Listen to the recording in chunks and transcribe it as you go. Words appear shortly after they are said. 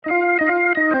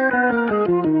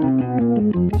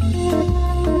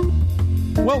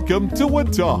Welcome to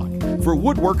Wood Talk, for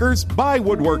woodworkers by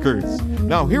woodworkers.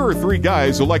 Now here are three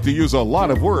guys who like to use a lot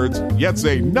of words, yet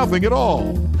say nothing at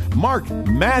all. Mark,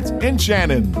 Matt, and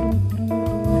Shannon.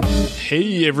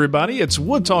 Hey everybody, it's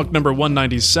Wood Talk number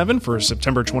 197 for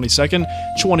September 22nd,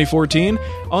 2014.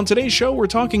 On today's show, we're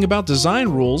talking about design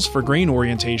rules for grain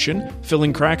orientation,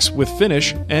 filling cracks with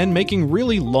finish, and making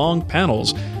really long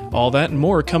panels. All that and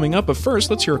more coming up, but first,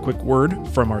 let's hear a quick word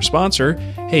from our sponsor.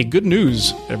 Hey, good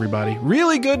news, everybody.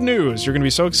 Really good news. You're going to be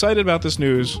so excited about this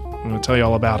news. I'm going to tell you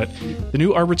all about it. The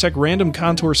new Arbortech Random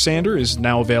Contour Sander is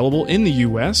now available in the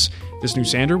U.S. This new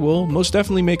sander will most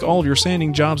definitely make all of your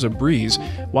sanding jobs a breeze.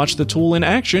 Watch the tool in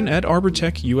action at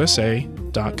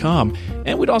arbortechusa.com.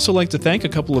 And we'd also like to thank a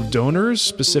couple of donors,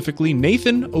 specifically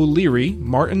Nathan O'Leary,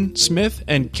 Martin Smith,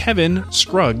 and Kevin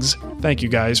Scruggs. Thank you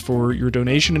guys for your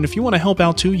donation. And if you want to help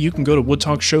out too, you can go to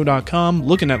woodtalkshow.com,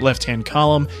 look in that left-hand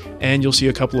column, and you'll see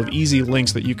a couple of easy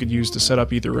links that you could use to set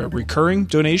up either a recurring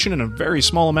donation in a very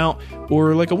small amount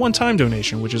or like a one-time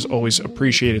donation, which is always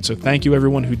appreciated. So thank you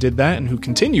everyone who did that and who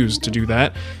continues to do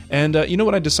that. And you know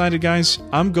what I decided, guys?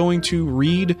 I'm going to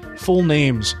read full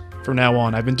names from now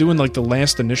on. I've been doing like the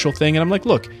last initial thing, and I'm like,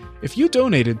 look, if you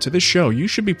donated to this show, you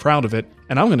should be proud of it,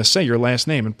 and I'm going to say your last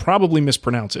name and probably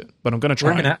mispronounce it, but I'm going to try.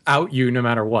 We're going to out you no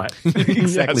matter what.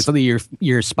 Exactly. Yes. So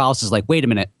your spouse is like, wait a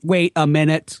minute. You're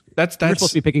supposed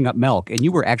to be picking up milk, and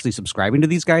you were actually subscribing to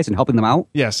these guys and helping them out?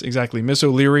 Yes, exactly. Miss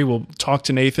O'Leary will talk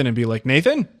to Nathan and be like,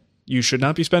 Nathan, you should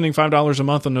not be spending $5 a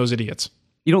month on those idiots.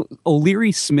 You know,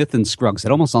 O'Leary, Smith, and Scruggs,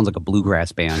 it almost sounds like a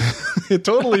bluegrass band. It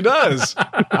totally does.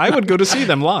 I would go to see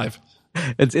them live.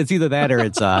 It's either that or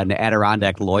it's an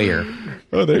Adirondack lawyer.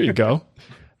 Oh, there you go.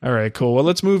 All right, cool. Well,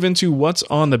 let's move into what's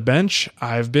on the bench.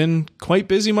 I've been quite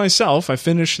busy myself. I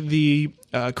finished the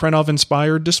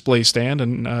Krenov-inspired display stand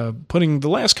and putting the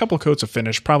last couple of coats of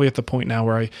finish, probably at the point now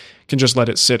where I can just let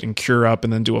it sit and cure up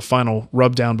and then do a final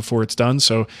rub down before it's done.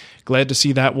 So glad to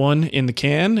see that one in the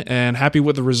can and happy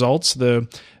with the results. The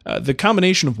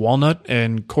combination of walnut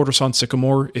and quarter-sawn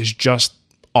sycamore is just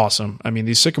awesome. I mean,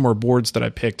 these sycamore boards that I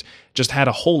picked just had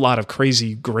a whole lot of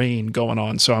crazy grain going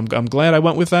on. So I'm glad I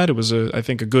went with that. It was, I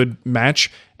think, a good match.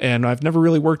 And I've never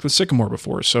really worked with sycamore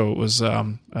before. So it was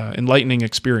enlightening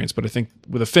experience. But I think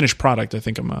with a finished product, I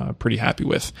think I'm pretty happy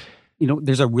with. You know,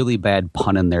 there's a really bad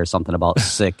pun in there, something about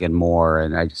sick and more.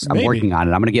 And I'm working on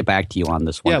it. I'm going to get back to you on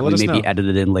this one. Yeah, let us maybe know. Edit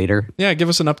it in later. Yeah, give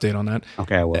us an update on that.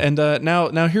 Okay, I will. And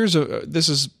now here's this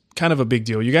is kind of a big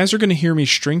deal. You guys are going to hear me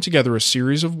string together a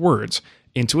series of words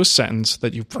into a sentence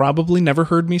that you've probably never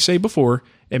heard me say before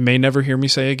and may never hear me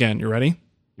say again. You ready?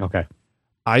 Okay.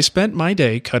 I spent my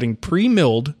day cutting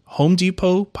pre-milled Home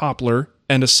Depot poplar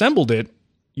and assembled it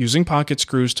using pocket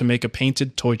screws to make a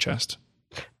painted toy chest.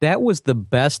 That was the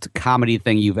best comedy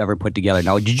thing you've ever put together.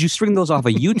 Now, did you string those off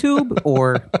of YouTube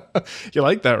or? You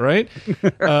like that, right?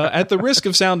 At the risk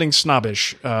of sounding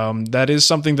snobbish, that is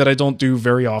something that I don't do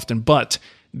very often, but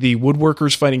the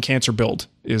Woodworkers Fighting Cancer build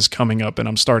is coming up, and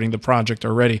I'm starting the project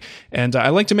already. And I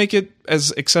like to make it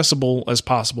as accessible as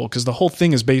possible because the whole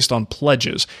thing is based on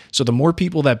pledges. So the more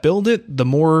people that build it, the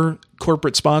more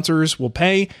corporate sponsors will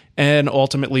pay, and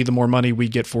ultimately the more money we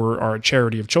get for our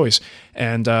charity of choice.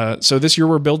 And so this year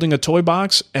we're building a toy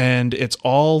box, and it's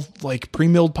all like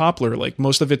pre-milled poplar. Like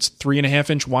most of it's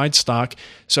 3.5-inch wide stock.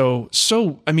 So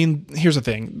I mean, here's the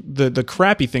thing: the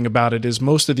crappy thing about it is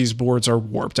most of these boards are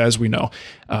warped, as we know.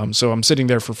 So I'm sitting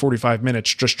there for 45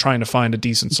 minutes just trying to find a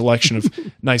decent selection of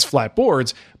nice flat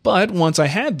boards. But once I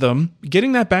had them,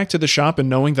 getting that back to the shop and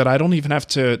knowing that I don't even have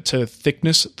to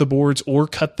thickness the boards or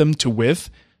cut them to width.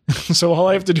 So all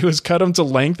I have to do is cut them to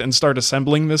length and start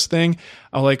assembling this thing.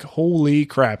 I'm like, holy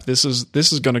crap, this is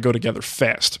going to go together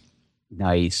fast.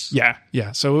 Nice.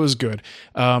 Yeah. So it was good.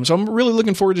 So I'm really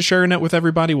looking forward to sharing it with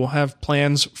everybody. We'll have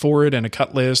plans for it and a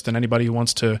cut list, and anybody who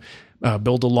wants to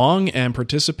build along and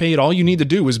participate. All you need to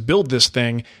do is build this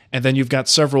thing, and then you've got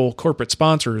several corporate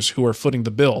sponsors who are footing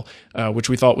the bill, which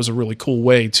we thought was a really cool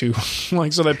way to,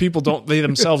 like, so that people they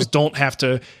themselves don't have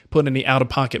to put any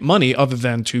out-of-pocket money other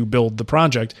than to build the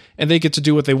project, and they get to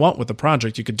do what they want with the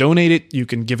project. You could donate it, you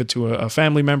can give it to a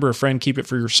family member, a friend, keep it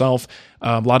for yourself.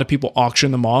 A lot of people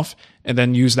auction them off and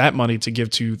then use that money to give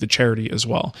to the charity as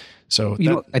well. So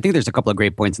I think there's a couple of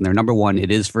great points in there. Number one,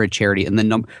 it is for a charity. And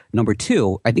then number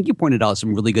two, I think you pointed out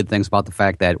some really good things about the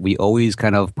fact that we always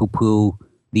kind of poo-poo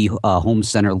the home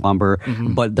center lumber,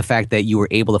 but the fact that you were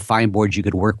able to find boards you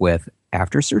could work with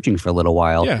after searching for a little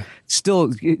while. Yeah.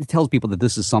 Still, it tells people that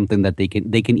this is something that they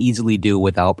can easily do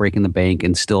without breaking the bank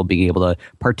and still being able to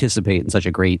participate in such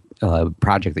a great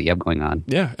project that you have going on.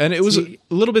 Yeah, and it was a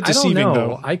little bit deceiving, I don't know.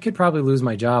 though. I could probably lose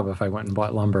my job if I went and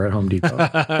bought lumber at Home Depot.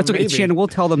 That's okay. Shannon, we'll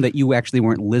tell them that you actually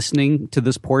weren't listening to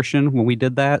this portion when we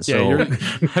did that. So. Yeah,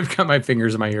 I've got my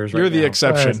fingers in my ears right now. You're the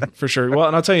exception, for sure. Well,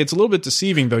 and I'll tell you, it's a little bit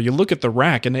deceiving, though. You look at the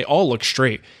rack, and they all look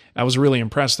straight. I was really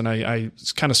impressed, and I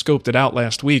kind of scoped it out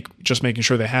last week, just making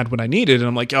sure they had what I needed, and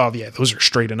I'm like, oh, yeah, those are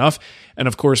straight enough. And,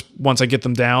 of course, once I get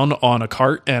them down on a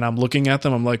cart and I'm looking at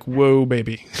them, I'm like, whoa,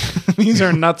 baby. These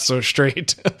are not so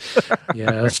straight.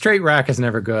 Yeah, a straight rack is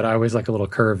never good. I always like a little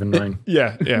curve in mine.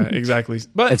 Yeah, exactly.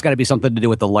 But it's got to be something to do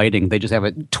with the lighting. They just have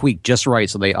it tweaked just right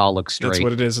so they all look straight. That's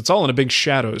what it is. It's all in a big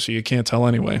shadow, so you can't tell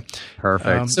anyway.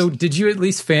 Perfect. So did you at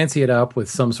least fancy it up with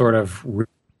some sort of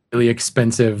really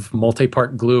expensive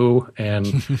multi-part glue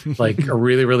and like a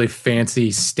really, really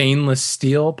fancy stainless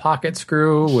steel pocket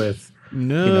screw with...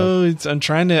 No, I'm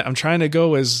trying to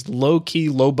go as low key,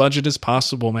 low budget as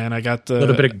possible, man. I got the a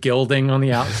little bit of gilding on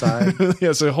the outside. Yeah,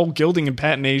 it's a whole gilding and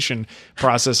patination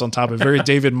process on top of it. Very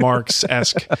David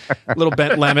Marks-esque. Little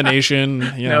bent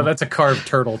lamination. No, that's a carved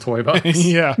turtle toy box.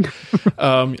 Yeah.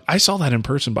 I saw that in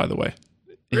person, by the way.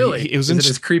 Really? Is it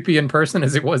as creepy in person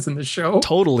as it was in the show?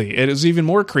 Totally. It was even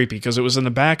more creepy because it was in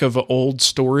the back of an old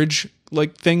storage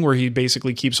like thing where he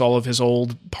basically keeps all of his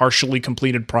old partially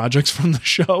completed projects from the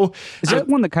show. Is that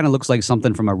one that kind of looks like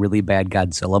something from a really bad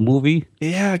Godzilla movie?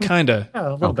 Yeah, kind of. Yeah,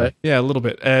 a little bit. Yeah, a little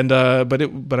bit. And but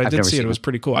I did see it. It was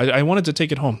pretty cool. I wanted to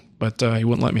take it home, but he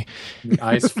wouldn't let me. The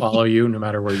eyes follow you no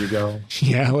matter where you go.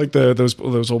 Yeah, like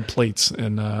those old plates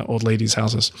in old ladies'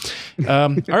 houses. All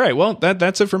right, well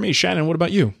that's it for me. Shannon, what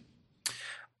about you?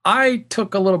 I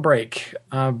took a little break.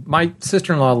 My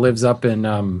sister-in-law lives up in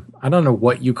I don't know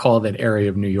what you call that area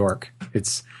of New York.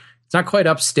 It's not quite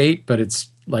upstate, but it's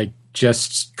like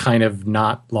just kind of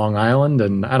not Long Island,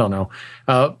 and I don't know.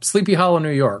 Sleepy Hollow, New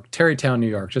York, Tarrytown, New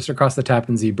York, just across the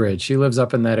Tappan Zee Bridge. She lives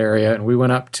up in that area, and we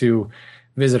went up to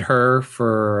visit her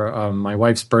for my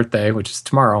wife's birthday, which is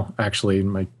tomorrow, actually.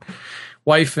 My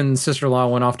wife and sister-in-law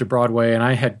went off to Broadway, and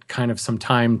I had kind of some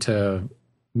time to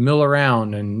mill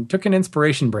around and took an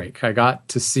inspiration break. I got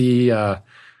to see the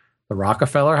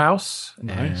Rockefeller House and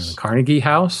the Carnegie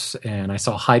House, and I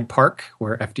saw Hyde Park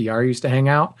where FDR used to hang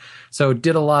out. So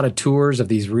did a lot of tours of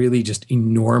these really just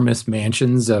enormous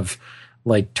mansions of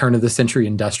like turn of the century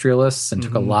industrialists and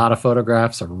took a lot of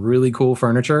photographs of really cool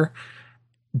furniture.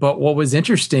 But what was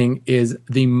interesting is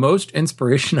the most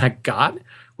inspiration I got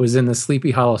was in the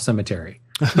Sleepy Hollow Cemetery.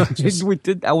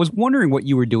 I was wondering what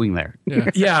you were doing there.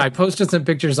 Yeah, I posted some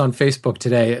pictures on Facebook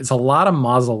today. It's a lot of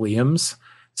mausoleums.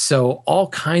 So all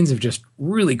kinds of just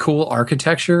really cool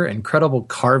architecture, incredible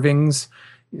carvings,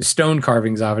 stone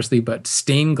carvings, obviously, but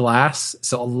stained glass.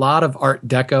 So a lot of Art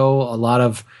Deco, a lot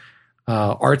of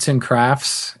arts and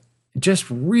crafts, just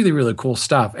really, really cool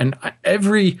stuff. And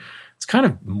it's kind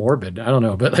of morbid, I don't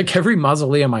know, but like every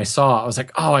mausoleum I saw, I was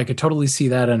like, oh, I could totally see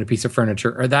that in a piece of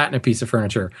furniture or that in a piece of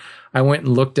furniture. I went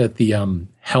and looked at the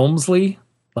Helmsley,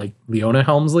 like Leona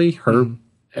Helmsley, her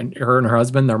and her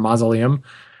husband, their mausoleum.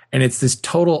 And it's this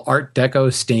total Art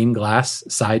Deco stained glass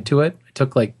side to it. I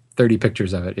took like 30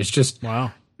 pictures of it. It's just, wow.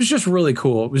 It was just really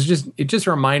cool. It just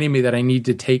reminded me that I need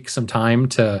to take some time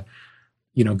to,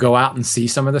 go out and see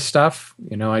some of the stuff.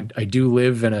 I do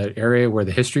live in an area where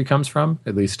the history comes from,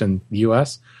 at least in the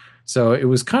US. So it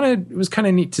was kind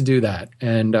of neat to do that.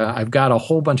 And I've got a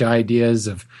whole bunch of ideas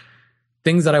of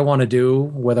things that I want to do,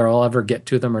 whether I'll ever get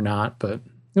to them or not, but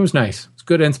it was nice. It's a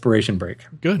good inspiration break.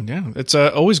 Good, yeah. It's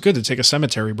always good to take a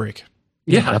cemetery break.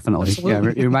 Yeah, definitely.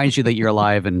 Absolutely. Yeah, it reminds you that you're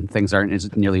alive and things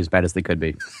aren't nearly as bad as they could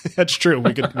be. That's true.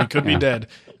 We could be dead.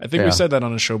 I think we said that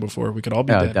on a show before. We could all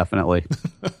be dead. Definitely.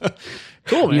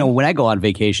 Cool, man. When I go on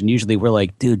vacation, usually we're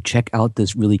like, dude, check out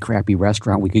this really crappy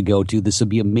restaurant we could go to. This would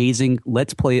be amazing.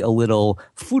 Let's play a little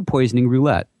food poisoning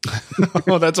roulette.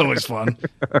 Oh, that's always fun.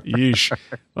 Yeesh.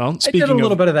 Well, I did a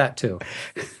little bit of that too.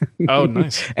 Oh,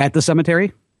 nice. At the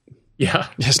cemetery? Yeah.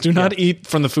 Yes, do not eat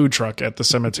from the food truck at the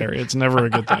cemetery. It's never a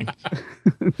good thing.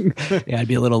 Yeah, I'd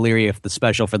be a little leery if the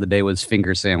special for the day was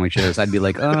finger sandwiches. I'd be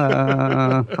like,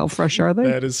 how fresh are they?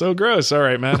 That is so gross. All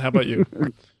right, Matt, how about you?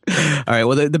 All right.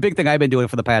 Well, the big thing I've been doing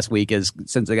for the past week is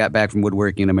since I got back from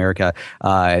woodworking in America,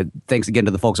 thanks again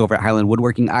to the folks over at Highland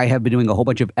Woodworking, I have been doing a whole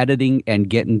bunch of editing and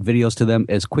getting videos to them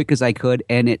as quick as I could.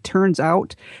 And it turns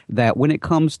out that when it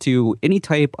comes to any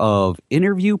type of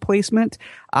interview placement,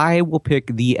 I will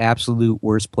pick the absolute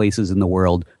worst places in the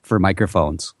world for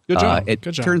microphones. Good job. It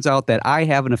Good job. turns out that I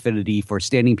have an affinity for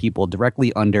standing people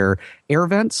directly under air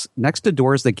vents, next to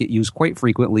doors that get used quite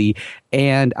frequently,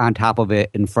 and on top of it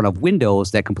in front of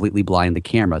windows that completely blind the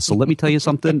camera. So let me tell you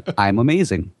something, I'm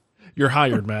amazing. You're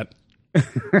hired, Matt.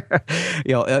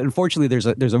 Unfortunately,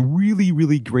 there's a really,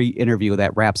 really great interview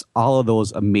that wraps all of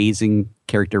those amazing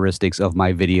characteristics of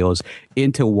my videos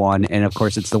into one, and of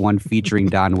course, it's the one featuring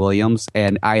Don Williams.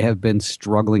 And I have been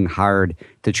struggling hard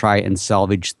to try and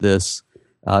salvage this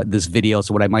video.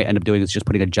 So what I might end up doing is just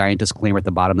putting a giant disclaimer at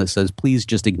the bottom that says, "Please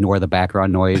just ignore the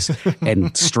background noise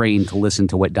and strain to listen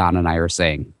to what Don and I are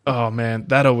saying." Oh man,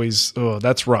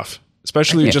 that's rough.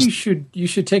 Especially you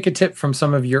should take a tip from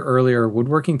some of your earlier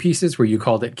woodworking pieces where you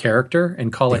called it character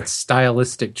and call it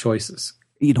stylistic choices.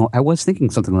 I was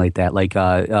thinking something like that. Like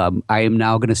I am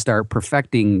now going to start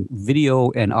perfecting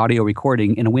video and audio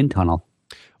recording in a wind tunnel.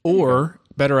 Or,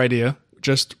 better idea,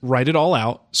 just write it all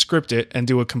out, script it, and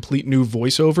do a complete new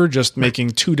voiceover, just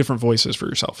making 2 different voices for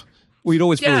yourself. Well,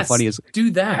 what's really funny is do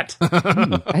that.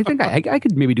 I think I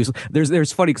could maybe do.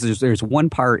 There's funny because there's one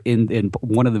part in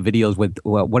one of the videos with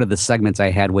one of the segments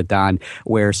I had with Don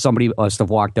where somebody must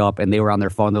have walked up and they were on their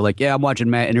phone. They're like, "Yeah, I'm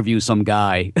watching Matt interview some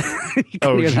guy." At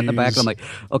the back, I'm like,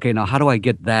 "Okay, now how do I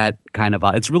get that kind of?"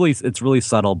 It's really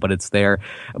subtle, but it's there.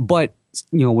 But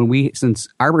since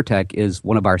ArborTech is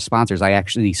one of our sponsors, I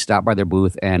actually stopped by their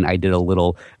booth and I did a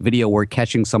little video work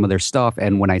catching some of their stuff.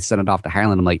 And when I sent it off to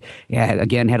Highland, I'm like,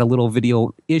 again, had a little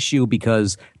video issue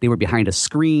because they were behind a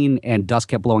screen and dust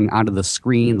kept blowing onto the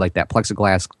screen, like that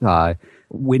plexiglass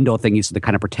window thing used to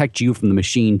kind of protect you from the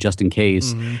machine just in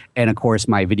case. Mm-hmm. And of course,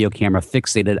 my video camera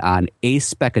fixated on a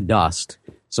speck of dust.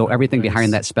 So everything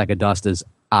behind that speck of dust is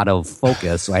out of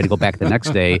focus. So I had to go back the next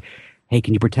day. Hey,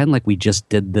 can you pretend like we just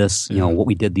did this, what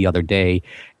we did the other day?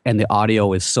 And the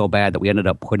audio is so bad that we ended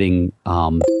up putting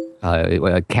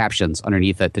captions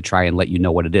underneath it to try and let you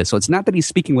know what it is. So it's not that he's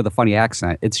speaking with a funny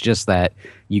accent. It's just that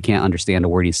you can't understand a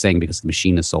word he's saying because the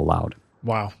machine is so loud.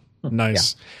 Wow.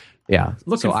 Nice. Yeah.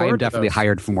 So I am definitely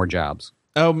hired for more jobs.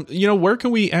 Where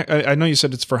can we, I know you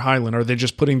said it's for Highland. Are they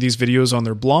just putting these videos on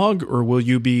their blog, or will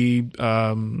you be,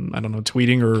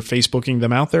 tweeting or Facebooking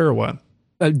them out there, or what?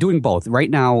 Doing both. Right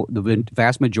now, the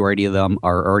vast majority of them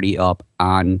are already up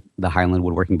on the Highland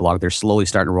Woodworking blog. They're slowly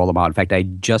starting to roll them out. In fact, I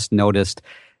just noticed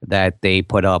that they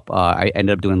put up, I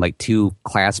ended up doing like 2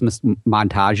 class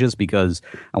montages because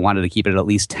I wanted to keep it at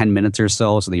least 10 minutes or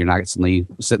so that you're not suddenly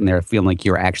sitting there feeling like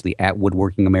you're actually at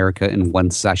Woodworking America in one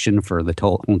session for the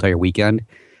whole entire weekend.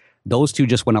 Those 2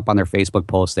 just went up on their Facebook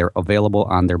post. They're available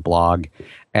on their blog.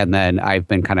 And then I've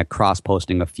been kind of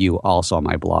cross-posting a few also on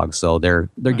my blog. So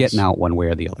they're nice. Getting out one way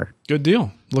or the other. Good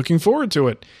deal. Looking forward to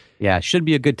it. Yeah, should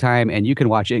be a good time. And you can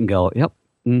watch it and go, yep,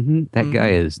 that guy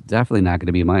is definitely not going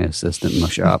to be my assistant in the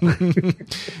shop.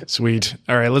 Sweet.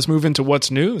 All right, let's move into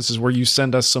what's new. This is where you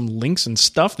send us some links and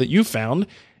stuff that you found,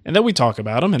 and then we talk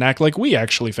about them and act like we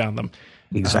actually found them.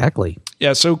 Exactly.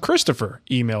 So Christopher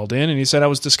emailed in and he said, I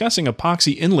was discussing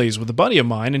epoxy inlays with a buddy of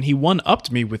mine and he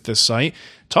one-upped me with this site.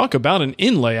 Talk about an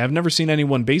inlay. I've never seen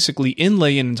anyone basically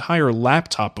inlay an entire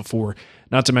laptop before,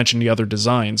 not to mention the other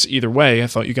designs. Either way, I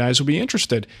thought you guys would be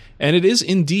interested. And it is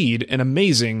indeed an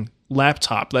amazing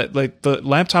laptop. Like the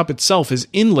laptop itself is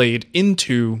inlaid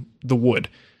into the wood.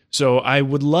 So I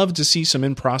would love to see some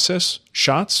in-process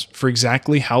shots for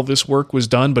exactly how this work was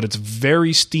done, but it's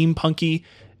very steampunky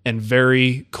and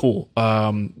very cool.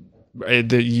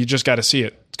 You just got to see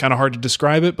it. It's kind of hard to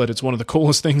describe it, but it's one of the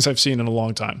coolest things I've seen in a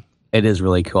long time. It is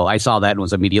really cool. I saw that and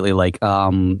was immediately like,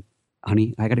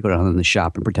 honey, I got to go down in the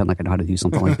shop and pretend like I know how to do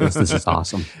something like this. This is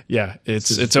awesome. Yeah,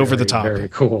 it's over the top. Very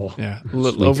cool. Yeah,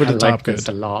 over the top. Good.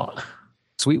 A lot.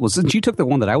 Sweet. Well, since you took the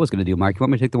one that I was going to do, Mark, you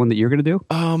want me to take the one that you're going to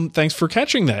do? Thanks for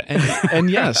catching that. And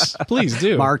yes, please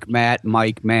do. Mark, Matt,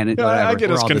 Mike, man, whatever. I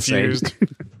get us confused.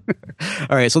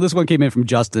 All right, so this one came in from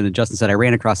Justin, and Justin said, I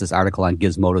ran across this article on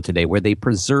Gizmodo today where they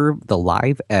preserve the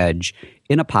live edge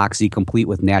in epoxy complete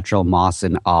with natural moss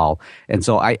and all. And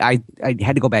so I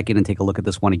had to go back in and take a look at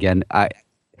this one again. I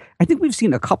think we've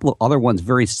seen a couple of other ones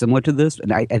very similar to this,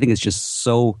 and I think it's just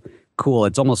so cool.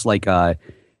 It's almost like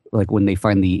when they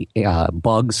find the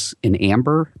bugs in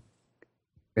amber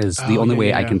is the only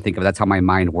way I can think of. That's how my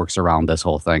mind works around this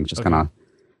whole thing. Just kind of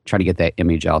try to get that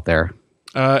image out there.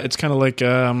 It's kind of like,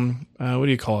 what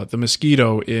do you call it? The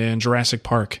mosquito in Jurassic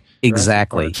Park.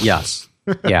 Exactly. Jurassic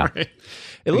Park. Yes. Yeah. Right.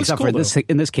 It looks cool,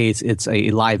 in this case, it's a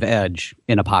live edge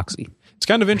in epoxy. It's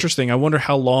kind of interesting. I wonder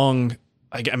how long,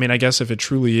 I guess if it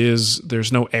truly is,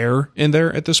 there's no air in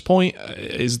there at this point.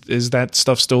 Is that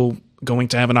stuff still going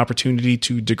to have an opportunity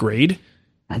to degrade?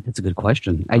 That's a good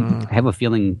question. I have a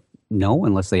feeling know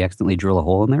unless they accidentally drill a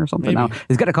hole in there or something. Maybe. Now,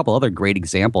 he's got a couple other great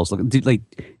examples. Like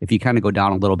if you kind of go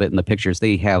down a little bit in the pictures,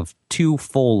 they have 2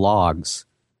 full logs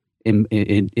in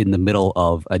the middle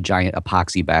of a giant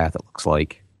epoxy bath, it looks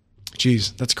like.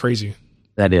 Jeez, that's crazy.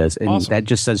 That is. And awesome. That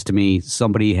just says to me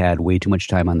somebody had way too much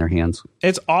time on their hands.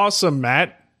 It's awesome,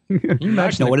 Matt. Can you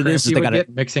imagine what it is? you They would gotta- get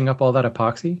mixing up all that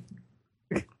epoxy?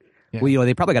 Yeah. Well, you know,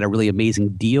 they probably got a really amazing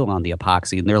deal on the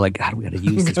epoxy, and they're like, God, we got to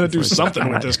use this. Gotta do before- something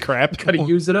with this crap. Got to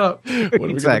use it up. What are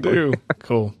we Exactly. gonna do?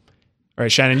 Cool. All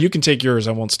right, Shannon, you can take yours.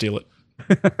 I won't steal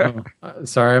it.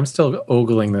 Sorry, I'm still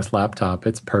ogling this laptop.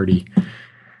 It's purty.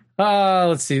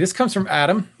 Let's see. This comes from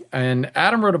Adam. And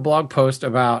Adam wrote a blog post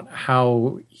about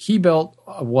how he built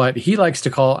what he likes to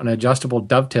call an adjustable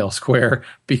dovetail square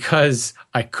because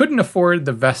I couldn't afford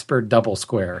the Vesper double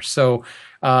square. So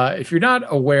if you're not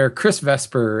aware, Chris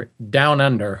Vesper Down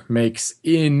Under makes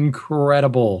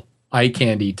incredible eye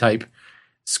candy type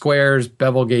squares,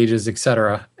 bevel gauges,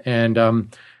 etc. And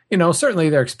certainly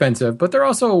they're expensive, but they're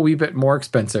also a wee bit more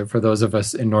expensive for those of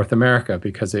us in North America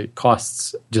because it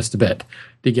costs just a bit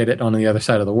to get it on the other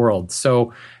side of the world.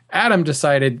 So Adam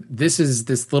decided this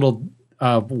little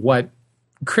what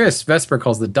Chris Vesper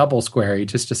calls the double square. He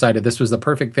just decided this was the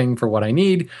perfect thing for what I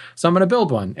need, so I'm going to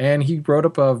build one. And he wrote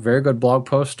up a very good blog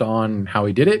post on how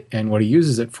he did it and what he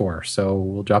uses it for. So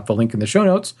we'll drop the link in the show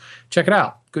notes. Check it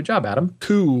out. Good job, Adam.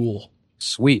 Cool.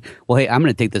 Sweet. Well, hey, I'm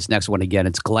going to take this next one again.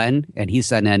 It's Glenn, and he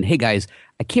sent in, hey, guys,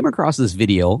 I came across this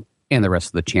video and the rest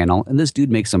of the channel, and this dude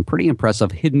makes some pretty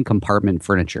impressive hidden compartment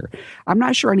furniture. I'm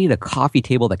not sure I need a coffee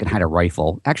table that can hide a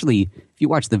rifle. Actually, if you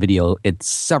watch the video, it's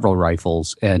several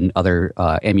rifles and other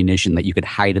ammunition that you could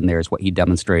hide in there is what he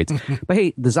demonstrates. But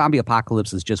hey, the zombie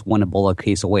apocalypse is just one Ebola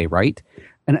case away, right?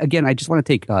 And again, I just want to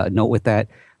take a note with that.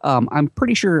 I'm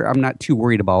pretty sure I'm not too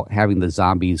worried about having the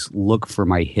zombies look for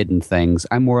my hidden things.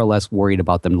 I'm more or less worried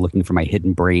about them looking for my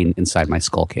hidden brain inside my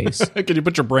skull case. Could you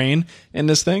put your brain in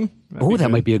this thing?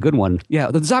 That might be a good one. Yeah,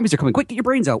 the zombies are coming. Quick, get your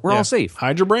brains out. We're all safe.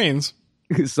 Hide your brains.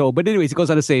 So, but anyways, he goes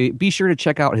on to say, be sure to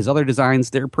check out his other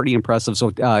designs. They're pretty impressive.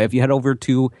 So if you head over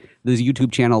to the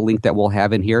YouTube channel link that we'll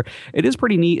have in here, it is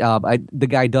pretty neat. The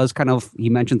guy does he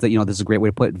mentions that, this is a great way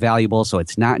to put valuable. So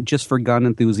it's not just for gun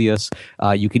enthusiasts.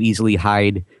 You can easily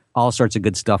hide all sorts of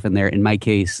good stuff in there. In my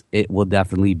case, it will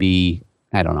definitely be,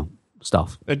 I don't know,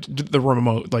 stuff. The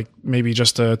remote, like maybe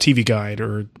just a TV guide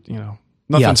or,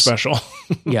 nothing special.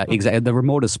 Yeah, exactly. The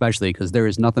remote especially, because there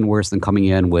is nothing worse than coming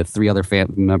in with 3 other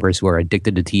family members who are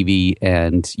addicted to TV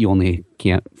and you only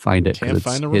can't find it. Can't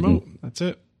find the hidden. remote. That's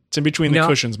it. It's in between the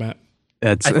cushions, Matt.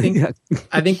 I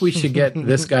think we should get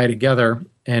this guy together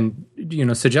and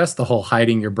suggest the whole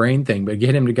hiding your brain thing, but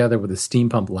get him together with a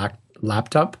steampunk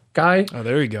laptop guy. Oh,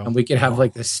 there you go. And we could have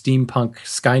like the steampunk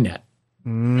Skynet.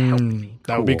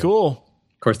 That would be cool.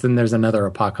 Of course, then there's another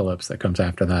apocalypse that comes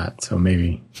after that. So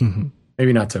maybe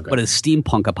not so good. But a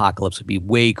steampunk apocalypse would be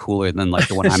way cooler than like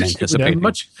the one I'm anticipating.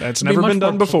 That's never been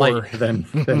done before. Than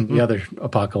the other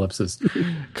apocalypses.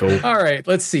 Cool. All right,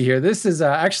 let's see here. This is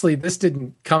actually, this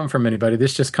didn't come from anybody.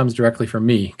 This just comes directly from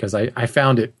me because I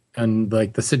found it on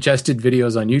like the suggested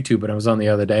videos on YouTube when I was on the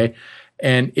other day.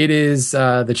 And it is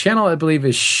the channel, I believe,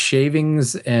 is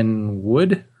Shavings and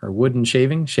Wood, or Wood and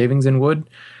Shavings and Wood.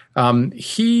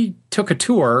 He took a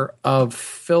tour of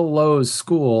Phil Lowe's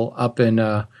school up in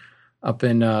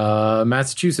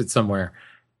Massachusetts somewhere,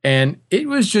 and it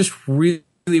was just really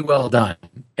well done.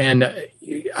 And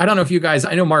I don't know if you guys,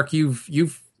 I know Mark,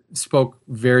 you've spoke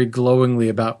very glowingly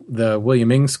about the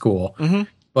William Ing School. Mm-hmm.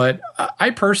 But I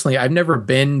personally, I've never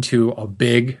been to a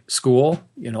big school.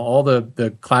 All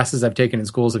the classes I've taken in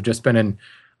schools have just been in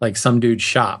like some dude's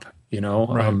shop,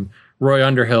 Right. Roy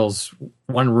Underhill's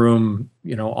one room,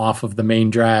 off of the main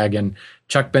drag, and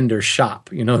Chuck Bender's shop.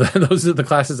 Those are the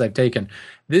classes I've taken.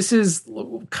 This is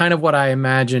kind of what I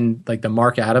imagined like the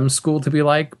Mark Adams school to be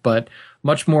like, but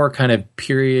much more kind of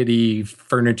period-y,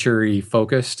 furniture-y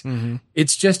focused. Mm-hmm.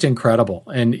 It's just incredible.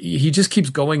 And he just keeps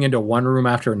going into one room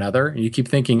after another. And you keep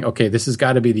thinking, okay, this has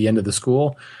got to be the end of the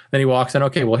school. Then he walks in,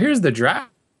 okay, well, here's the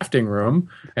drafting room.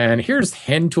 And here's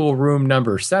hand tool room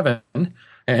number 7.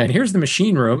 And here's the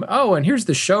machine room. Oh, and here's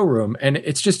the showroom. And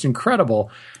it's just incredible.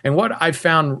 And what I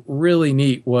found really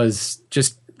neat was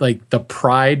just like the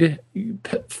pride.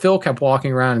 Phil kept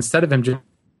walking around instead of him just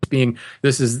being,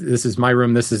 this is my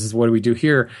room, this is what do we do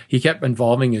here. He kept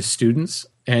involving his students,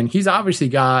 and he's obviously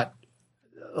got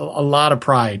a lot of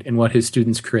pride in what his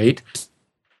students create.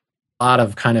 A lot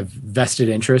of kind of vested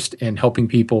interest in helping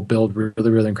people build really,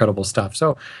 really incredible stuff.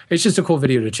 So it's just a cool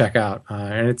video to check out.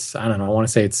 And it's, I don't know, I want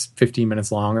to say it's 15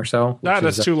 minutes long or so.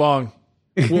 That's too long.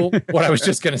 Well, what I was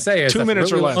just going to say is 2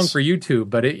 minutes really or less long for YouTube,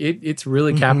 but it's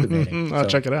really captivating. I'll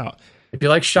check it out. If you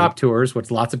like shop tours,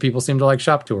 which lots of people seem to like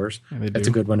shop tours, that's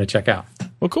a good one to check out.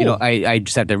 Well, cool. You know, I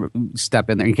just have to step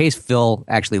in there in case Phil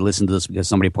actually listened to this because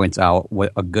somebody points out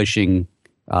what a gushing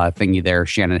thingy there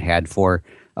Shannon had for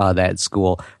that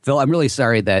school. Phil, I'm really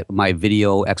sorry that my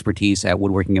video expertise at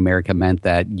Woodworking America meant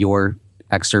that your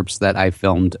excerpts that I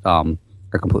filmed are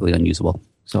completely unusable.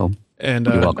 So, and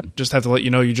you're welcome. Just have to let you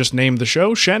know, you just named the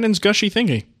show Shannon's Gushy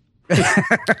Thingy.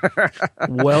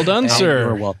 Well done, sir.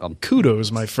 You're welcome. Kudos,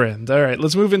 my friend. All right,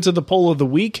 let's move into the poll of the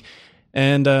week.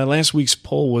 And last week's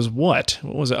poll was what?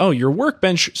 What was it? Oh, your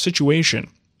workbench situation.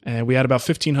 And we had about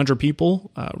 1,500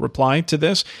 people reply to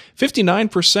this.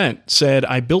 59% said,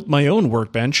 I built my own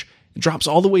workbench. It drops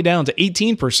all the way down to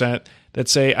 18% that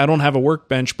say, I don't have a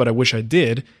workbench, but I wish I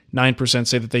did. 9%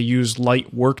 say that they use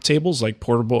light work tables, like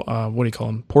portable, what do you call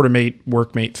them? Portamate,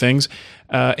 workmate things.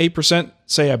 8%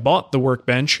 say I bought the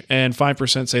workbench, and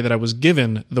 5% say that I was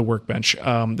given the workbench.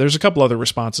 There's a couple other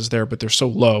responses there, but they're so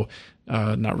low,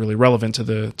 not really relevant to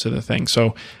the thing.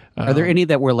 So, are there any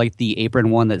that were like the apron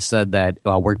one that said that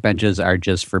workbenches are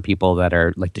just for people that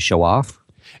are like to show off?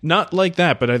 Not like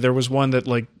that, but there was one that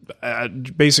like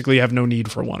basically have no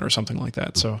need for one or something like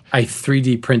that. So I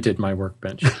 3D printed my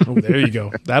workbench. Oh, there you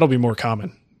go. That'll be more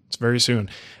common. It's very soon.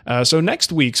 So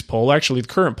next week's poll, actually the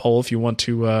current poll, if you want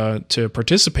to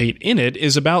participate in it,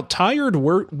 is about tired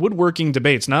woodworking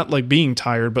debates. Not like being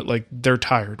tired, but like they're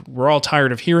tired. We're all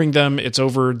tired of hearing them. It's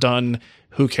overdone.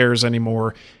 Who cares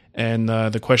anymore? And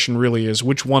the question really is,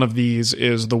 which one of these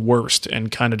is the worst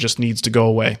and kind of just needs to go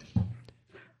away?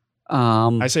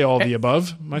 I say all of the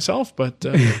above myself, but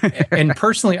and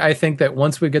personally, I think that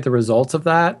once we get the results of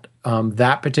that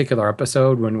particular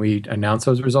episode, when we announce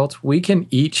those results, we can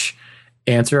each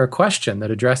answer a question that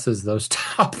addresses those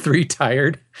top 3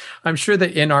 tired. I'm sure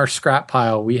that in our scrap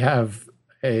pile we have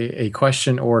a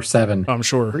question or 7. I'm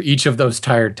sure for each of those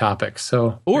tired topics.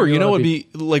 So, or you know, what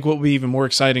would be even more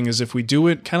exciting is if we do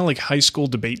it kind of like high school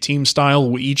debate team style.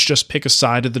 We each just pick a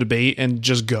side of the debate and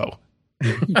just go.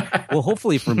 Well,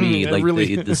 hopefully for me, like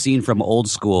really the scene from Old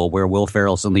School where Will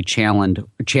Ferrell suddenly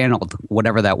channeled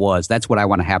whatever that was. That's what I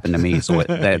want to happen to me. So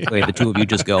that way the two of you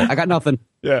just go, I got nothing.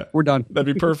 Yeah, we're done.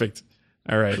 That'd be perfect.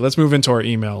 All right, let's move into our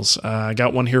emails. I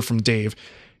got one here from Dave.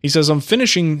 He says, I'm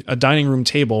finishing a dining room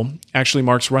table. Actually,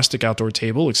 Mark's rustic outdoor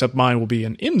table, except mine will be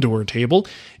an indoor table.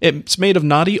 It's made of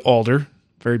knotty alder,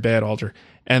 very bad alder,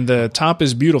 and the top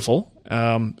is beautiful.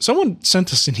 Someone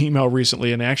sent us an email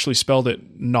recently and actually spelled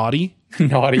it naughty.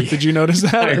 Naughty. Did you notice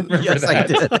that? Yes, I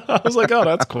did. I was like, oh,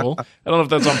 that's cool. I don't know if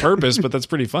that's on purpose, but that's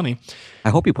pretty funny.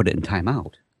 I hope you put it in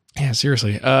timeout. Yeah,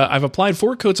 seriously. I've applied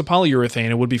 4 coats of polyurethane.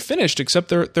 It would be finished, except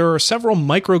there are several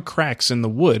micro cracks in the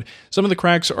wood. Some of the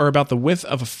cracks are about the width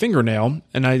of a fingernail,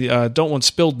 and I don't want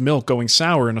spilled milk going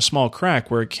sour in a small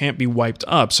crack where it can't be wiped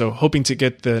up. So hoping to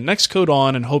get the next coat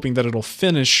on and hoping that it'll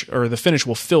finish, or the finish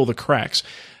will fill the cracks.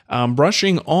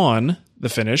 Brushing on the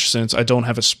finish, since I don't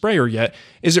have a sprayer yet,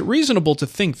 is it reasonable to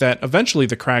think that eventually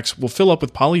the cracks will fill up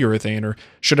with polyurethane, or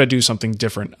should I do something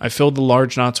different? I filled the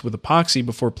large knots with epoxy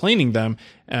before planing them.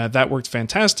 That worked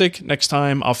fantastic. Next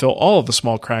time, I'll fill all of the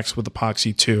small cracks with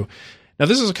epoxy too. Now,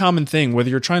 this is a common thing, whether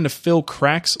you're trying to fill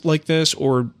cracks like this,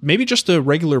 or maybe just a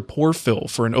regular pour fill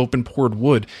for an open poured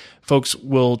wood. Folks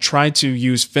will try to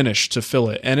use finish to fill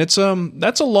it, and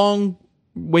that's a long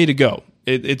way to go.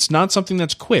 It's not something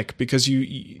that's quick because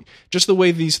you just the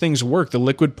way these things work, the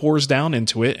liquid pours down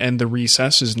into it and the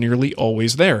recess is nearly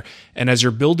always there. And as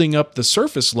you're building up the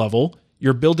surface level,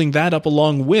 you're building that up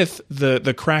along with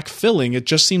the crack filling. It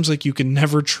just seems like you can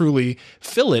never truly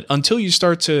fill it until you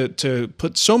start to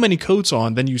put so many coats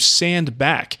on, then you sand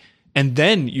back. And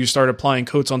then you start applying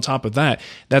coats on top of that.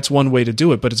 That's one way to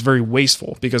do it, but it's very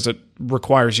wasteful because it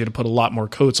requires you to put a lot more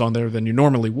coats on there than you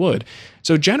normally would.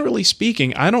 So generally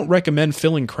speaking, I don't recommend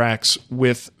filling cracks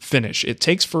with finish. It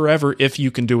takes forever if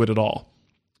you can do it at all.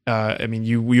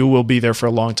 You will be there for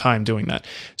a long time doing that.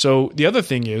 So the other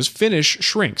thing is finish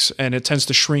shrinks, and it tends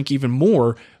to shrink even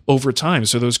more over time.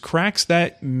 So those cracks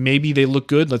that maybe they look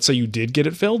good, let's say you did get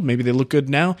it filled, maybe they look good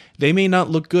now, they may not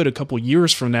look good a couple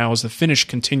years from now as the finish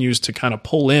continues to kind of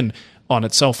pull in on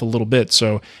itself a little bit.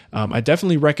 So I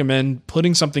definitely recommend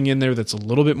putting something in there that's a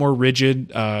little bit more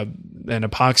rigid, and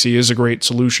epoxy is a great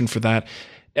solution for that.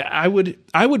 I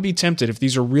would be tempted, if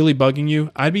these are really bugging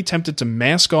you, I'd be tempted to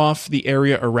mask off the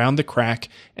area around the crack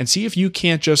and see if you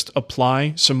can't just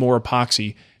apply some more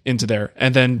epoxy into there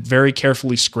and then very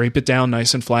carefully scrape it down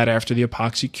nice and flat after the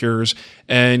epoxy cures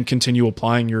and continue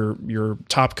applying your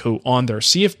top coat on there.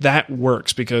 See if that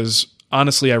works, because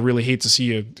honestly, I really hate to see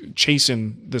you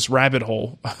chasing this rabbit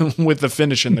hole with the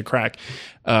finish in the crack.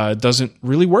 It doesn't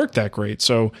really work that great.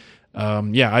 So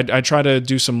I try to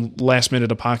do some last minute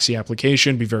epoxy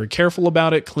application, be very careful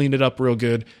about it, clean it up real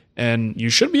good, and you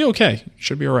should be okay.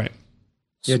 Should be all right.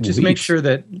 Yeah, just make sure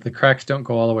that the cracks don't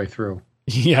go all the way through.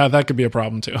 Yeah, that could be a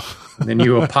problem too. And then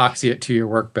you epoxy it to your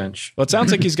workbench. Well, it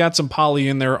sounds like he's got some poly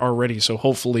in there already, so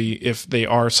hopefully if they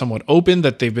are somewhat open,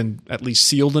 that they've been at least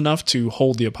sealed enough to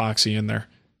hold the epoxy in there.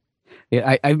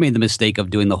 Yeah, I've made the mistake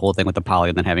of doing the whole thing with the poly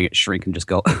and then having it shrink and just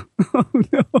go, oh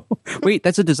no. Wait,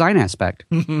 that's a design aspect.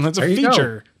 That's a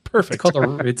feature. Perfect.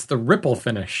 It's the ripple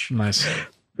finish. Nice.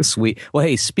 Sweet. Well,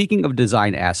 hey, speaking of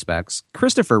design aspects,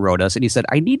 Christopher wrote us and he said,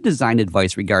 I need design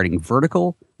advice regarding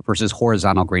vertical versus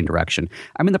horizontal grain direction.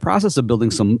 I'm in the process of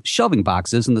building some shelving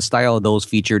boxes in the style of those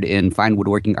featured in Fine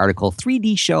Woodworking article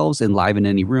 3D Shelves Enliven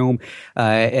Any Room,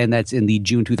 and that's in the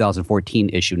June 2014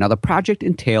 issue. Now, the project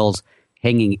entails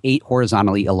hanging 8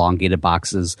 horizontally elongated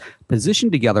boxes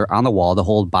positioned together on the wall to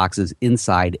hold boxes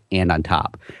inside and on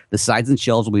top. The sides and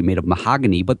shelves will be made of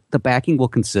mahogany, but the backing will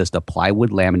consist of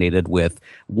plywood laminated with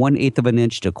 1/8 of an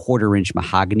inch to 1/4 inch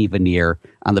mahogany veneer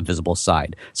on the visible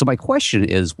side. So my question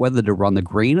is whether to run the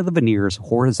grain of the veneers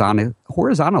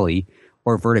horizontally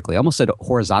or vertically. I almost said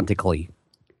horizontally.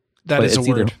 That is a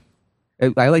word.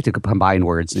 I like to combine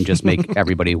words and just make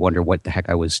everybody wonder what the heck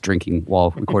I was drinking while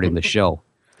recording the show.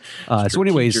 So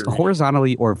anyways,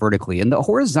 horizontally or vertically. And the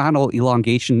horizontal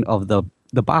elongation of the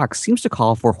box seems to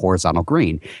call for horizontal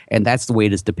grain. And that's the way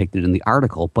it is depicted in the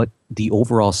article. But the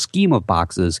overall scheme of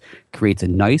boxes creates a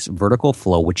nice vertical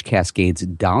flow which cascades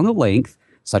down the length,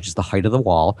 such as the height of the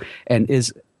wall. And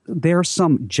is there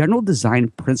some general design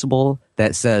principle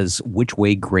that says which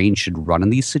way grain should run in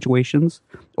these situations?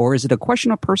 Or is it a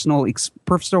question of personal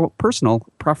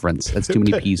preference? That's too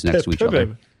many P's next to each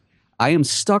other. I am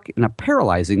stuck in a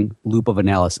paralyzing loop of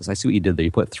analysis. I see what you did there. You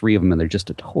put 3 of them in there just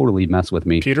to totally mess with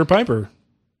me. Peter Piper.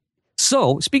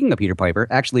 So, speaking of Peter Piper,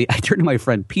 actually, I turned to my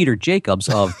friend Peter Jacobs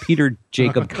of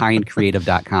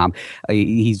peterjacobkindcreative.com.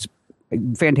 He's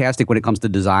fantastic when it comes to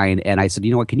design. And I said,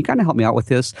 you know what, can you kind of help me out with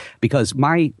this? Because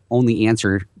my only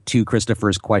answer to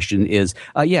Christopher's question is,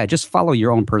 just follow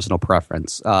your own personal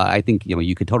preference. I think,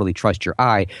 you could totally trust your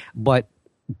eye, but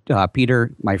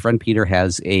Peter, my friend Peter,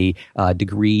 has a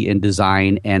degree in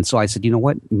design. And so I said, you know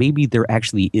what, maybe there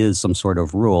actually is some sort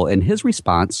of rule. And his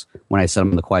response when I sent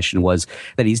him the question was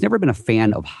that he's never been a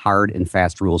fan of hard and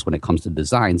fast rules when it comes to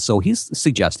design. So Peter's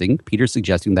suggesting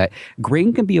that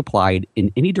grain can be applied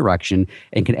in any direction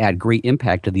and can add great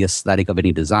impact to the aesthetic of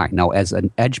any design. Now, as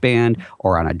an edge band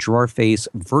or on a drawer face,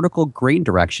 vertical grain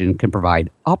direction can provide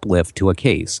uplift to a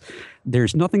case.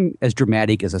 There's nothing as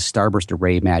dramatic as a starburst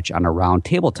array match on a round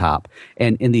tabletop.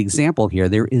 And in the example here,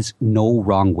 there is no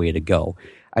wrong way to go.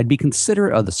 I'd be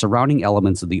considerate of the surrounding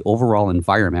elements of the overall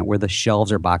environment where the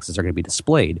shelves or boxes are going to be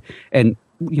displayed. And,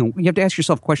 you have to ask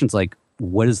yourself questions like,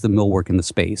 what is the millwork in the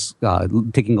space?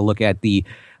 Taking a look at the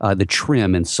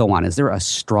trim and so on. Is there a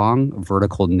strong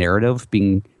vertical narrative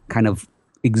being kind of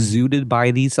exuded by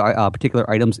these particular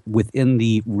items within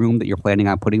the room that you're planning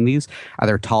on putting these? Are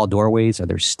there tall doorways? Are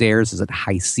there stairs? Is it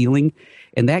high ceiling?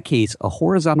 In that case, a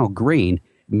horizontal grain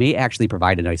may actually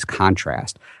provide a nice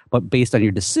contrast. But based on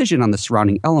your decision on the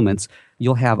surrounding elements,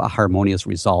 you'll have a harmonious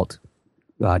result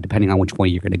depending on which way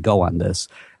you're going to go on this.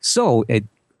 So it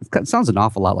sounds an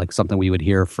awful lot like something we would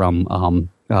hear from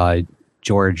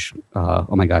George.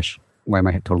 Oh my gosh, why am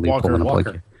I totally pulling a blank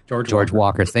here? George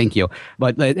Walker, thank you.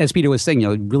 But as Peter was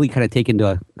saying, really kind of take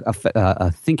into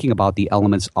thinking about the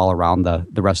elements all around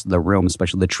the rest of the room,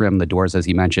 especially the trim, the doors, as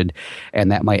he mentioned,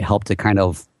 and that might help to kind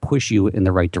of push you in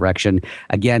the right direction.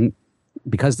 Again,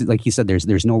 because like he said,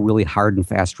 there's no really hard and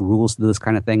fast rules to this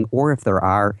kind of thing, or if there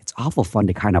are, it's awful fun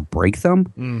to kind of break them.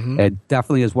 Mm-hmm. It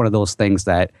definitely is one of those things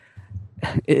that,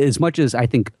 as much as I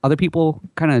think other people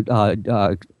kind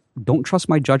of don't trust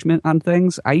my judgment on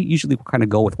things, I usually kind of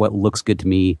go with what looks good to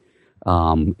me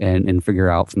and figure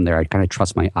out from there. I kind of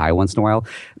trust my eye once in a while.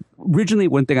 Originally,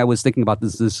 one thing I was thinking about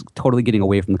this is totally getting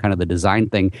away from the kind of the design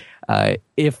thing.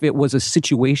 If it was a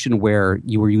situation where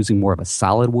you were using more of a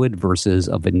solid wood versus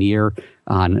a veneer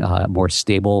on more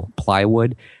stable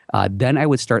plywood, then I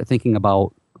would start thinking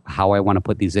about how I want to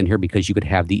put these in here, because you could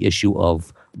have the issue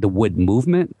of the wood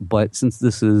movement. But since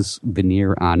this is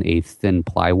veneer on a thin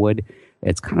plywood,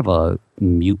 it's kind of a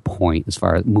moot point.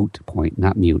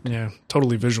 Not mute. Yeah,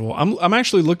 totally visual. I'm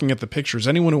actually looking at the pictures.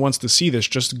 Anyone who wants to see this,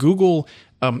 just Google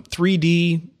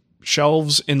 3D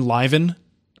shelves enliven.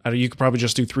 You could probably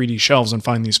just do 3D shelves and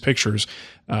find these pictures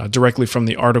directly from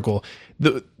the article.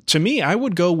 To me, I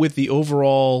would go with the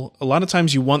overall. A lot of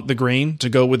times you want the grain to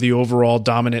go with the overall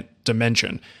dominant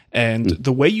dimension. And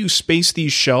the way you space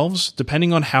these shelves,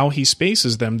 depending on how he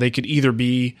spaces them, they could either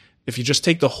be If you just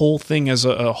take the whole thing as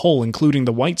a whole, including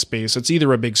the white space, it's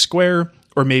either a big square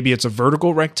or maybe it's a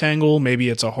vertical rectangle, maybe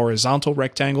it's a horizontal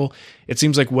rectangle. It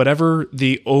seems like whatever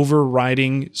the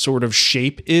overriding sort of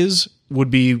shape is would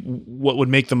be what would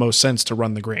make the most sense to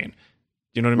run the grain.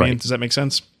 You know what I mean? Does that make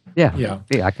sense? Yeah.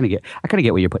 I kind of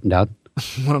get what you're putting down.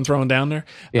 What I'm throwing down there.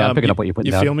 Yeah, I'm picking up what you're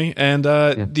putting down. You feel me? And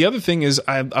the other thing is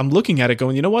I'm looking at it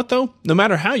going, you know what, though? No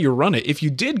matter how you run it, if you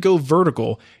did go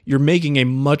vertical, you're making a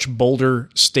much bolder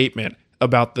statement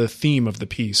about the theme of the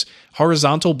piece.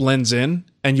 Horizontal blends in,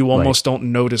 and you almost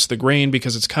don't notice the grain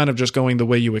because it's kind of just going the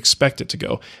way you expect it to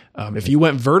go. If you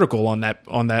went vertical on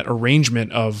that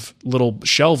arrangement of little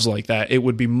shelves like that, it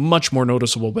would be much more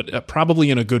noticeable, but probably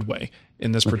in a good way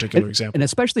in this particular example. And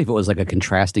especially if it was like a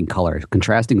contrasting color,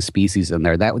 contrasting species in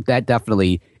there, that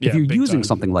definitely, if you're using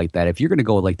something like that, if you're going to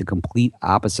go like the complete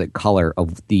opposite color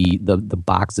of the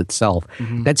box itself,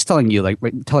 that's telling me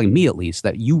at least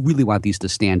that you really want these to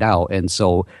stand out. And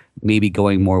so maybe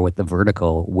going more with the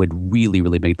vertical would really,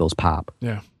 really make those pop.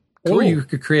 Yeah. Cool. Or you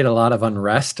could create a lot of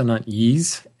unrest and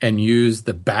unease and use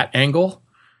the bat angle.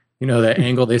 You know, the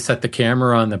angle they set the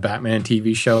camera on the Batman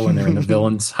TV show when they're in the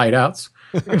villains' hideouts.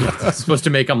 It's supposed to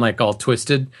make them like all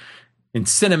twisted. In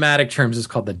cinematic terms, it's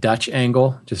called the Dutch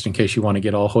angle, just in case you want to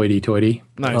get all hoity-toity.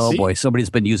 Nice. Oh, boy. Somebody's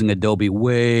been using Adobe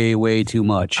way, way too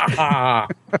much.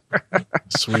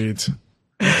 Sweet.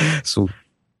 So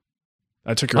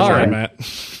I took yours away, Matt.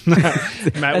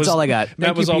 That's all I got.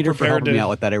 Matt was all Peter, for prepared helping me out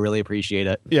with that. I really appreciate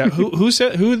it. Yeah. Who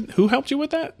helped you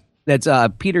with that? That's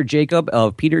Peter Jacob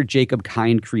of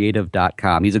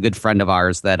PeterJacobKindCreative.com. He's a good friend of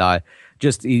ours that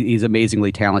he's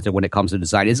amazingly talented when it comes to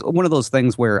design. It's one of those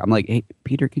things where I'm like, hey,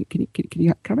 Peter, can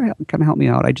you kind of help me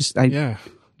out? What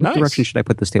direction should I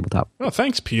put this tabletop? Oh,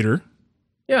 thanks, Peter.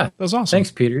 Yeah. That was awesome. Thanks,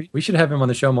 Peter. We should have him on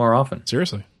the show more often.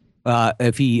 Seriously.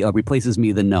 If he replaces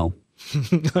me, then no.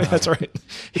 That's right.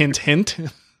 Hint, hint.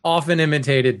 Often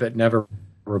imitated, but never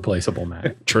replaceable,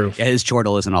 Matt. True. Yeah, his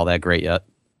chortle isn't all that great yet.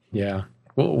 Yeah.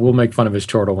 We'll make fun of his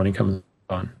chortle when he comes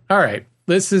on. All right.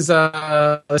 This is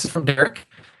from Derek.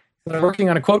 I'm working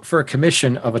on a quote for a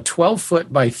commission of a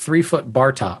 12-foot by 3-foot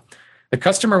bar top. The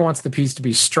customer wants the piece to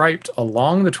be striped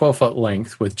along the 12-foot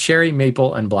length with cherry,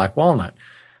 maple, and black walnut.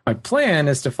 My plan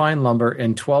is to find lumber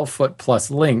in 12-foot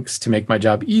plus lengths to make my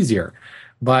job easier.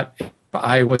 But if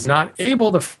I was not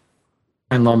able to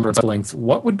find lumber lengths,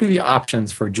 what would be the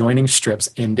options for joining strips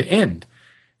end to end?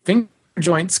 Finger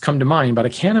joints come to mind, but I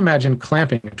can't imagine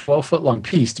clamping a 12-foot long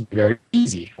piece to be very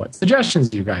easy. What suggestions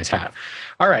do you guys have?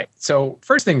 All right. So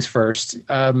first things first,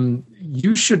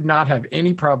 you should not have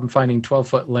any problem finding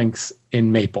 12-foot lengths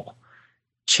in maple.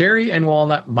 Cherry and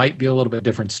walnut might be a little bit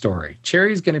different story.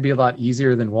 Cherry is going to be a lot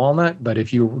easier than walnut, but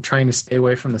if you're trying to stay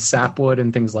away from the sapwood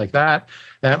and things like that,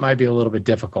 that might be a little bit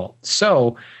difficult.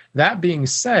 So that being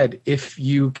said, if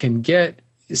you can get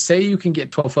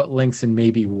 12-foot lengths in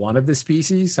maybe one of the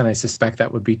species, and I suspect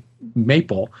that would be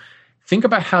maple, think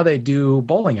about how they do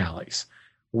bowling alleys,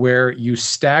 where you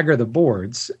stagger the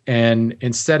boards, and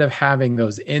instead of having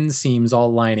those inseams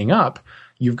all lining up,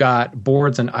 you've got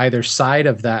boards on either side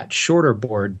of that shorter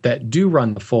board that do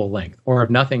run the full length. Or if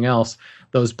nothing else,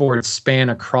 those boards span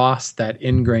across that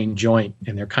in-grain joint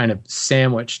and they're kind of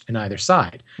sandwiched in either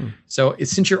side. So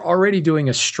since you're already doing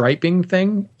a striping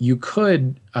thing, you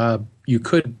could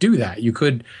do that. You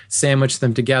could sandwich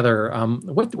them together.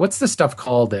 What's the stuff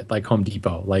called at like Home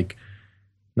Depot? Like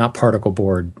not particle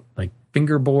board, like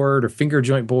finger board or finger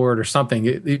joint board or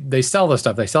something. They sell the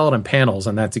stuff. They sell it in panels,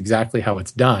 and that's exactly how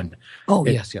it's done. Oh,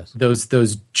 yes.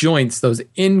 Those joints, those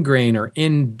in grain or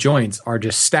in joints are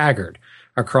just staggered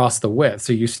across the width.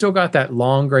 So you still got that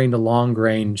long grain to long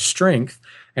grain strength,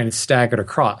 and it's staggered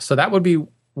across. So that would be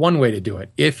one way to do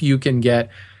it. If you can get,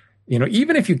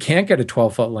 even if you can't get a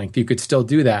 12-foot length, you could still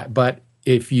do that. But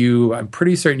I'm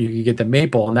pretty certain you could get the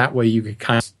maple, and that way you could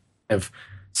kind of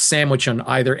sandwich on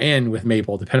either end with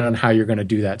maple, depending on how you're going to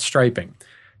do that striping.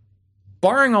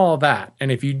 Barring all of that, and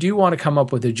if you do want to come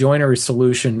up with a joinery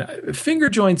solution, finger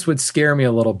joints would scare me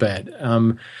a little bit.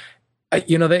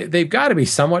 They've got to be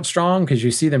somewhat strong because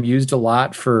you see them used a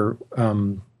lot for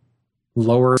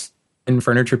lower end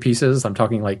furniture pieces. I'm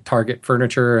talking like Target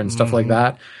furniture and stuff like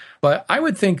that. But I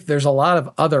would think there's a lot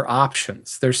of other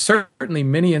options. There's certainly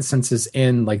many instances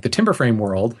in like the timber frame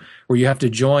world where you have to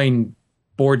join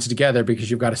boards together because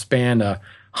you've got to span a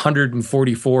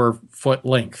 144-foot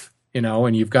length,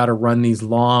 and you've got to run these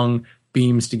long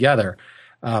beams together.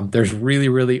 There's really,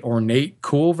 really ornate,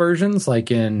 cool versions like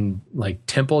in like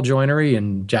temple joinery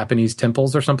in Japanese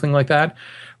temples or something like that,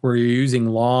 where you're using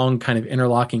long kind of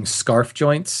interlocking scarf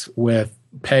joints with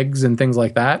pegs and things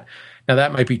like that. Now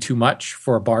that might be too much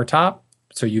for a bar top.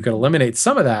 So you could eliminate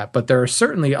some of that, but there are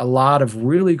certainly a lot of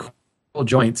really cool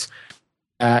joints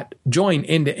that join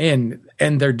end to end,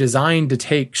 and they're designed to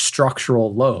take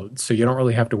structural loads. So you don't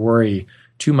really have to worry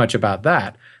too much about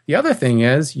that. The other thing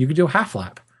is you could do a half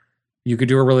lap. You could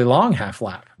do a really long half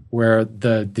lap where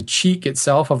the cheek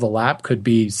itself of the lap could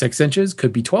be 6 inches,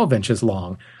 could be 12 inches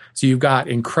long. So you've got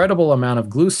incredible amount of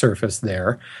glue surface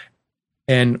there.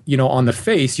 And, on the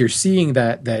face, you're seeing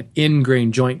that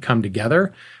in-grain joint come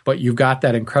together, but you've got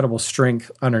that incredible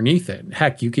strength underneath it.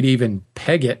 Heck, you could even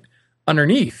peg it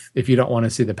underneath if you don't want to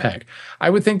see the peg. I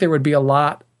would think there would be a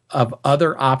lot of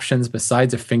other options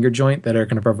besides a finger joint that are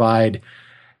going to provide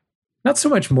not so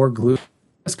much more glue,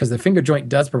 because the finger joint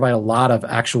does provide a lot of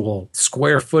actual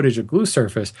square footage of glue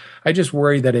surface. I just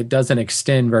worry that it doesn't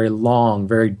extend very long,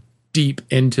 very deep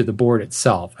into the board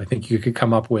itself. I think you could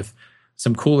come up with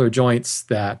some cooler joints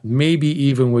that maybe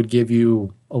even would give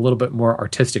you a little bit more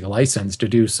artistic license to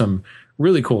do some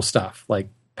really cool stuff like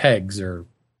pegs or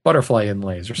butterfly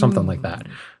inlays or something like that.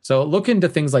 So look into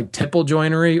things like temple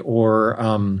joinery or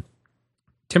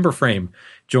timber frame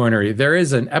joinery. There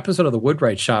is an episode of the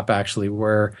Woodwright Shop actually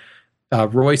where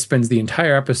Roy spends the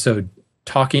entire episode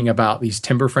talking about these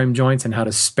timber frame joints and how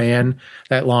to span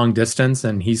that long distance.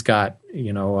 And he's got,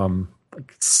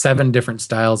 like 7 different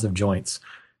styles of joints.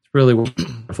 Really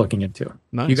worth looking into.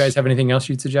 Nice. You guys have anything else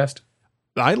you'd suggest?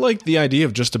 I like the idea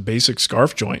of just a basic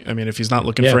scarf joint. I mean, if he's not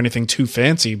looking for anything too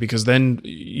fancy, because then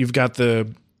you've got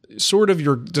the sort of,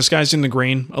 you're disguising the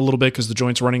grain a little bit because the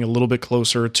joint's running a little bit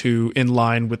closer to in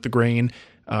line with the grain.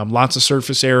 Lots of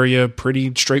surface area,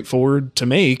 pretty straightforward to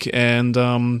make, and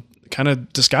kind of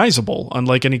disguisable,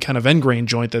 unlike any kind of end grain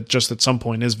joint that just at some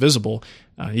point is visible.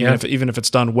 Even if it's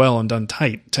done well and done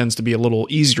tight, tends to be a little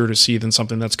easier to see than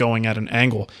something that's going at an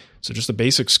angle. So just a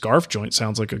basic scarf joint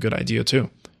sounds like a good idea too.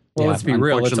 Well, let's be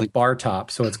real. It's a bar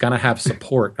top, so it's going to have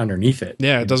support underneath it.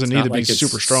 Yeah, it doesn't need to be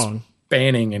super strong.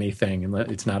 Spanning anything, and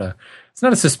it's not a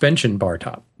suspension bar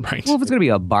top. Right. Well, if it's going to be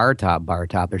a bar top,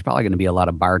 there's probably going to be a lot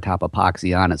of bar top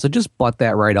epoxy on it. So just butt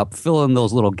that right up, fill in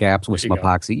those little gaps with some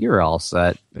epoxy. You're all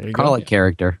set. Call it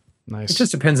character. Nice. It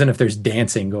just depends on if there's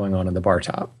dancing going on in the bar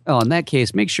top. Oh, in that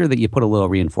case, make sure that you put a little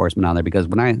reinforcement on there, because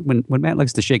when Matt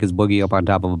likes to shake his boogie up on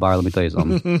top of a bar, let me tell you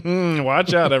something.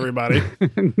 Watch out, everybody.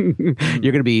 You're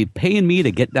going to be paying me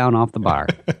to get down off the bar.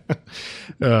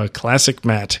 Classic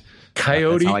Matt.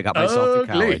 Coyote. That's how I got myself through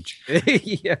college.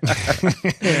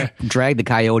 Drag the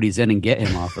coyotes in and get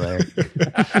him off of there.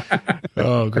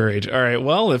 Oh, great. All right.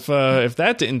 Well, if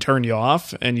that didn't turn you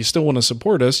off and you still want to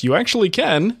support us, you actually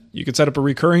can. You can set up a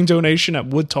recurring donation at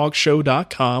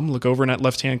woodtalkshow.com. Look over in that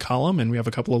left-hand column, and we have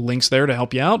a couple of links there to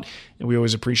help you out, and we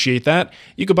always appreciate that.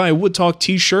 You could buy a Wood Talk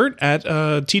t-shirt at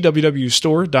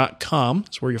twwstore.com.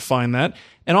 That's where you'll find that.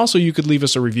 And also, you could leave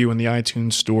us a review in the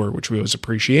iTunes store, which we always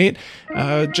appreciate.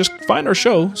 Just find our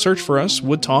show, search for us,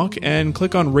 Wood Talk, and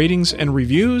click on ratings and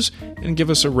reviews, and give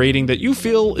us a rating that you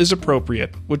feel is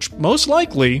appropriate, which most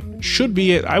likely should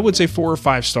be, I would say, 4 or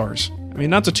 5 stars. I mean,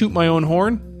 not to toot my own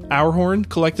horn, our horn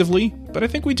collectively, but I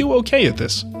think we do okay at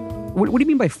this. What do you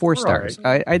mean by 4 stars?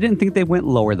 Right. I didn't think they went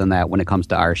lower than that when it comes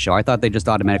to our show. I thought they just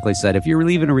automatically said, if you're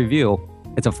leaving a review,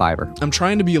 it's a 5. I'm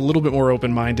trying to be a little bit more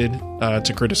open-minded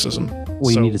to criticism.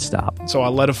 Well, you need to stop. So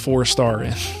I'll let a 4-star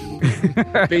in.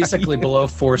 Basically, below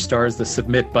 4 stars, the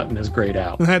submit button is grayed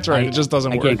out. That's right. It just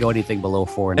doesn't work. I can't go anything below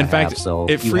 4.5. In fact, so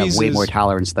it you freezes, have way more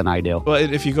tolerance than I do. Well,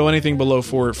 if you go anything below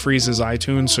 4, it freezes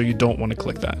iTunes, so you don't want to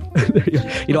click that.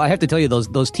 I have to tell you,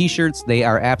 those T-shirts, they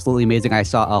are absolutely amazing. I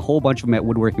saw a whole bunch of them at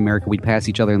Woodworking America. We'd pass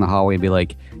each other in the hallway and be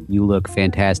like, "You look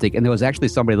fantastic." And there was actually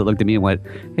somebody that looked at me and went,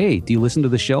 "Hey, do you listen to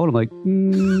the show?" And I'm like,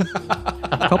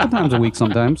 a couple times a week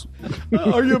sometimes.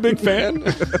 Are you a big fan?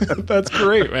 That's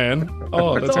great, man.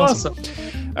 Oh, that's awesome.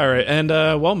 All right. And,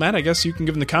 well, Matt, I guess you can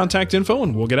give them the contact info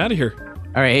and we'll get out of here.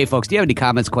 All right. Hey, folks, do you have any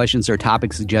comments, questions, or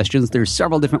topic suggestions? There's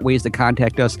several different ways to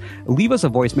contact us. Leave us a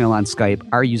voicemail on Skype.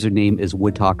 Our username is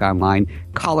WoodTalkOnline.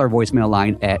 Call our voicemail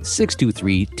line at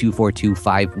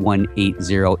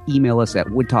 623-242-5180. Email us at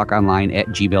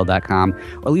woodtalkonline@gmail.com,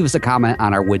 or leave us a comment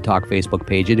on our Wood Talk Facebook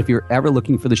page. And if you're ever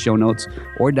looking for the show notes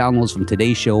or downloads from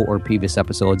today's show or previous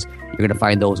episodes, you're going to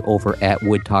find those over at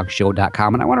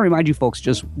woodtalkshow.com. And I want to remind you folks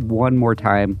just one more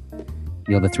time,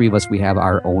 the 3 of us, we have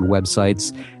our own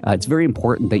websites. It's very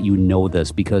important that you know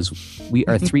this, because we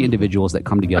are 3 individuals that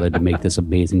come together to make this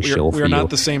amazing show for you. We're not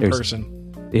the same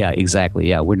person. Yeah, exactly.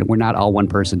 Yeah, we're not all one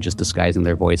person just disguising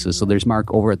their voices. So there's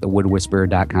Mark over at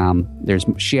thewoodwhisperer.com. There's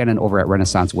Shannon over at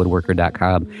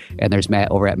renaissancewoodworker.com. And there's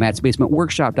Matt over at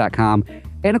mattsbasementworkshop.com.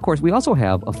 And, of course, we also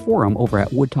have a forum over at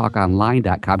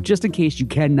woodtalkonline.com, just in case you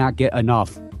cannot get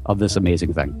enough of this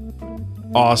amazing thing.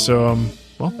 Awesome.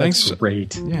 Well, thanks. That's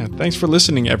great. Yeah, thanks for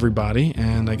listening, everybody.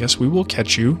 And I guess we will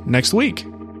catch you next week.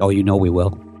 Oh, you know we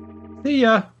will. See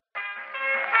ya.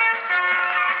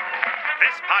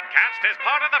 This podcast is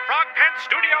part of the Frog Pants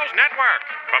Studios Network.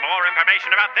 For more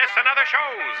information about this and other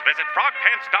shows, visit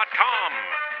frogpants.com.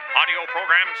 Audio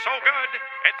program so good,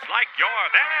 it's like you're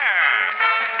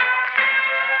there.